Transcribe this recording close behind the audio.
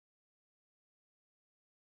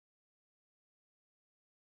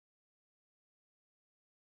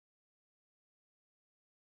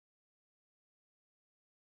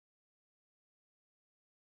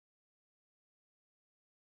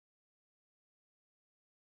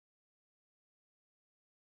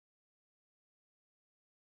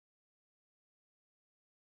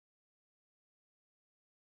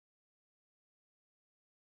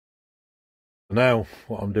Now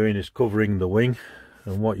what I'm doing is covering the wing,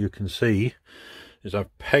 and what you can see is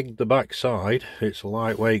I've pegged the back side. It's a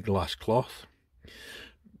lightweight glass cloth.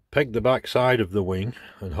 Pegged the back side of the wing,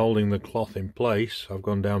 and holding the cloth in place, I've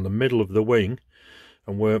gone down the middle of the wing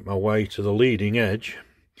and worked my way to the leading edge.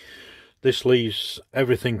 This leaves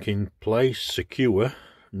everything in place, secure,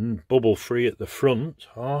 and bubble free at the front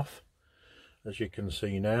half, as you can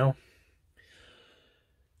see now.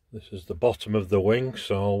 This is the bottom of the wing,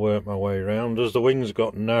 so I'll work my way around. As the wing's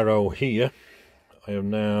got narrow here, I have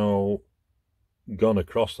now gone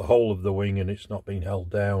across the whole of the wing and it's not been held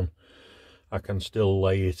down. I can still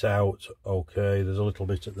lay it out okay. There's a little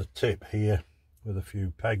bit at the tip here with a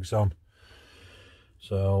few pegs on,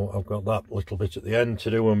 so I've got that little bit at the end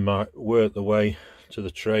to do and work the way to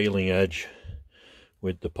the trailing edge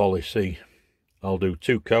with the Poly C. I'll do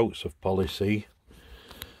 2 coats of Poly C,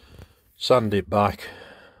 sand it back,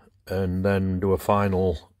 and then do a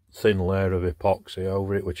final thin layer of epoxy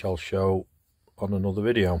over it, which I'll show on another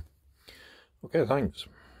video. Okay, thanks.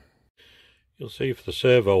 You'll see for the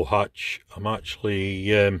servo hatch, I'm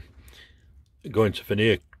actually going to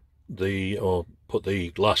veneer or put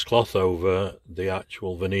the glass cloth over the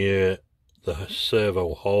actual veneer, the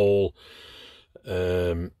servo hole.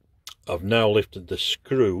 I've now lifted the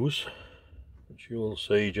screws, which you will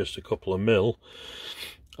see just a couple of mil.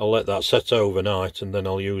 I'll let that set overnight, and then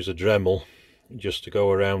I'll use a Dremel just to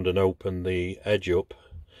go around and open the edge up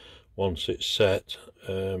once it's set.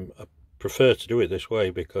 I prefer to do it this way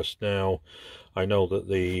because now I know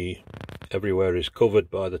that everywhere is covered.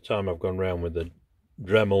 By the time I've gone round with the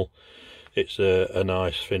Dremel, it's a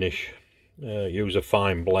nice finish. Use a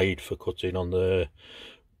fine blade for cutting on the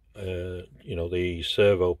the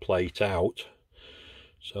servo plate out,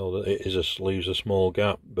 so that it leaves a small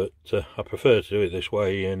gap, but I prefer to do it this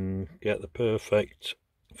way and get the perfect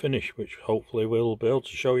finish, which hopefully we'll be able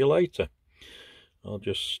to show you later. I'll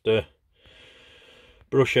just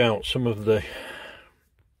brush out some of the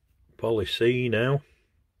Poly C now,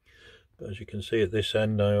 but as you can see at this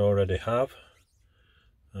end I already have,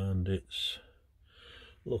 and it's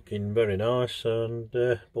looking very nice and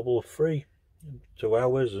bubble free. 2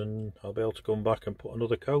 hours and I'll be able to come back and put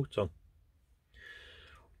another coat on.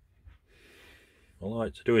 I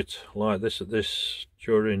like to do it like this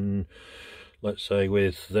during, let's say,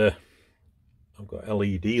 with I've got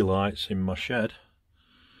LED lights in my shed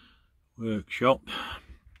workshop,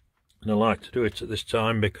 and I like to do it at this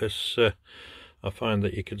time because I find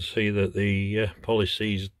that you can see that the Poly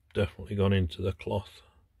C's definitely gone into the cloth.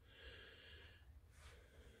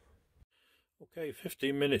 Okay,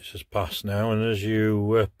 15 minutes has passed now, and as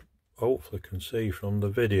you hopefully can see from the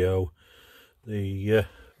video, the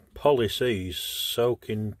Poly C's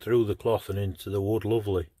soaking through the cloth and into the wood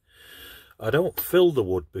lovely. I don't fill the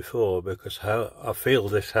wood before because I feel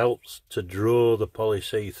this helps to draw the Poly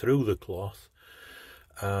C through the cloth,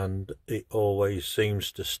 and it always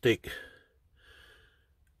seems to stick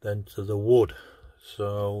then to the wood.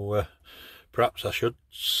 So perhaps I should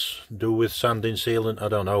do with sanding sealant, I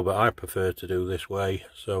don't know, but I prefer to do this way.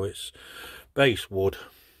 So it's base wood,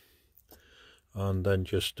 and then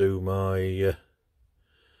just do my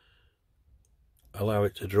allow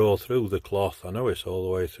it to draw through the cloth. I know it's all the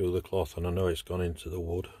way through the cloth, and I know it's gone into the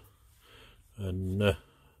wood, and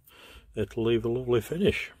it'll leave a lovely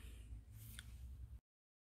finish.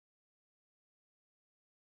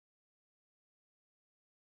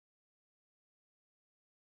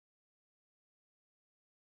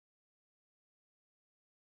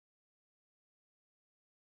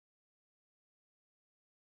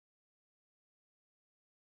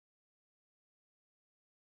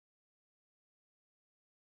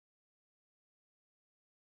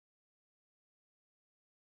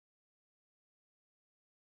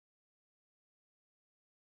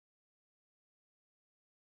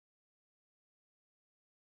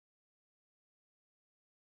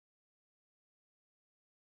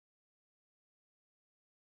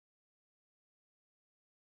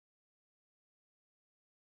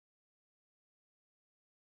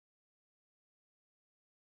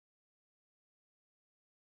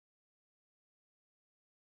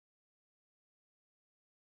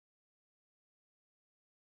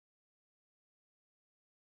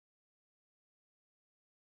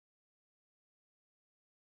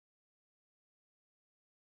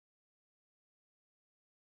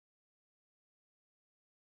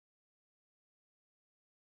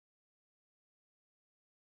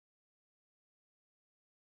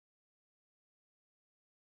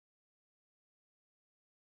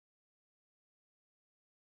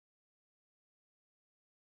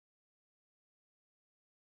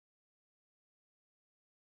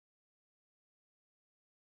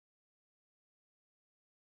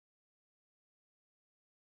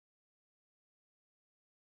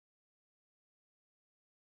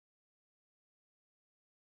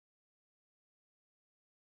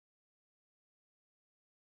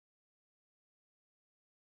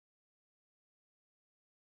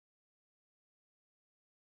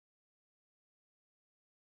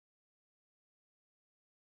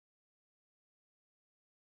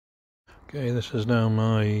 Okay, this is now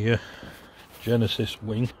my Genesis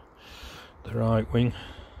wing, the right wing.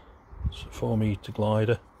 It's a 4-metre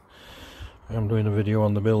glider. I am doing a video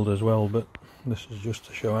on the build as well, but this is just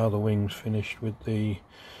to show how the wing's finished with the...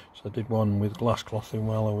 So I did one with glass clothing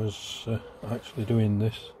while I was actually doing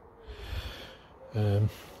this. I'm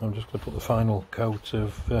just going to put the final coat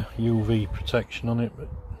of UV protection on it, but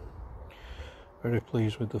very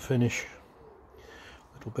pleased with the finish.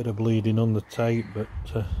 A little bit of bleeding on the tape, but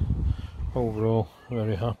overall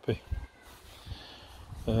very happy.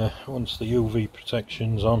 Once the UV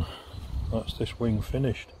protection's on, that's this wing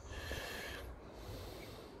finished.